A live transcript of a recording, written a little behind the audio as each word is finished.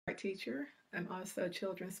teacher. I'm also a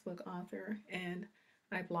children's book author and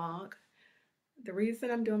I blog. The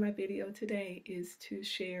reason I'm doing my video today is to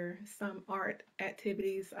share some art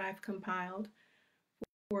activities I've compiled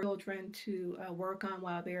for children to work on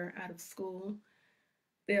while they're out of school.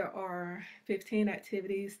 There are 15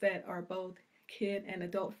 activities that are both kid and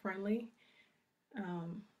adult friendly.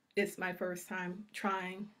 It's my first time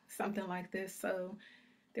trying something like this, so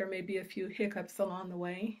there may be a few hiccups along the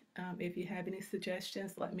way. If you have any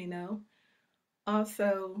suggestions, let me know.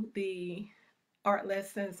 Also, the art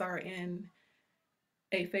lessons are in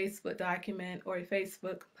a Facebook document or a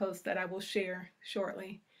Facebook post that I will share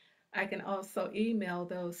shortly. I can also email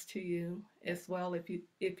those to you as well if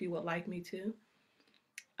you would like me to.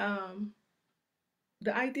 Um,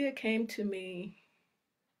 the idea came to me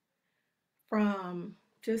from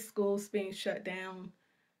just schools being shut down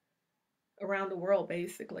around the world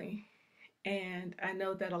basically. And I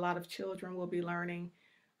know that a lot of children will be learning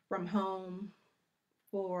from home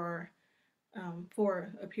for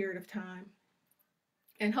a period of time.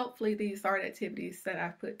 And hopefully these art activities that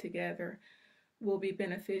I've put together will be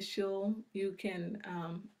beneficial. You can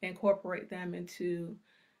incorporate them into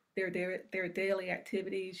their daily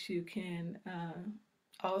activities. You can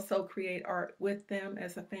also create art with them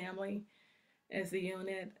as a family, as a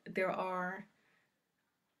unit. There are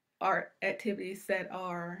art activities that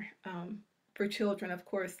are for children, of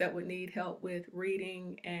course, that would need help with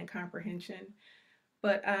reading and comprehension.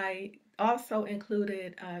 But I also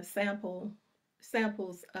included samples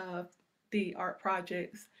of the art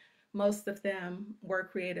projects. Most of them were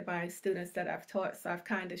created by students that I've taught, so I've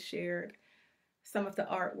kind of shared some of the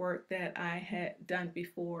artwork that I had done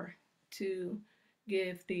before to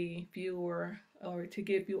give the viewer or to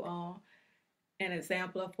give you all an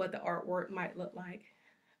example of what the artwork might look like.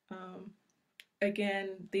 Um,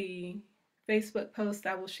 Again, the Facebook post,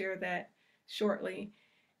 I will share that shortly.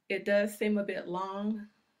 It does seem a bit long,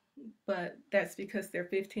 but that's because there are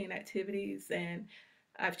 15 activities and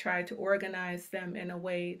I've tried to organize them in a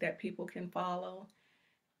way that people can follow.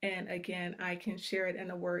 And again, I can share it in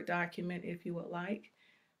a Word document if you would like.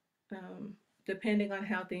 Depending on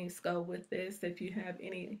how things go with this, if you have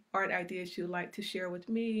any art ideas you'd like to share with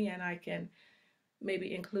me and I can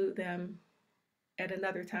maybe include them at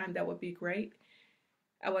another time, that would be great.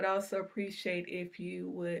 I would also appreciate if you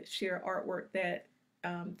would share artwork that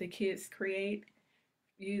the kids create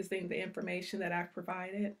using the information that I've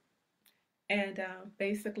provided. And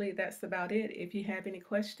basically, that's about it. If you have any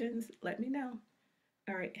questions, let me know.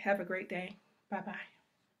 All right, have a great day. Bye bye.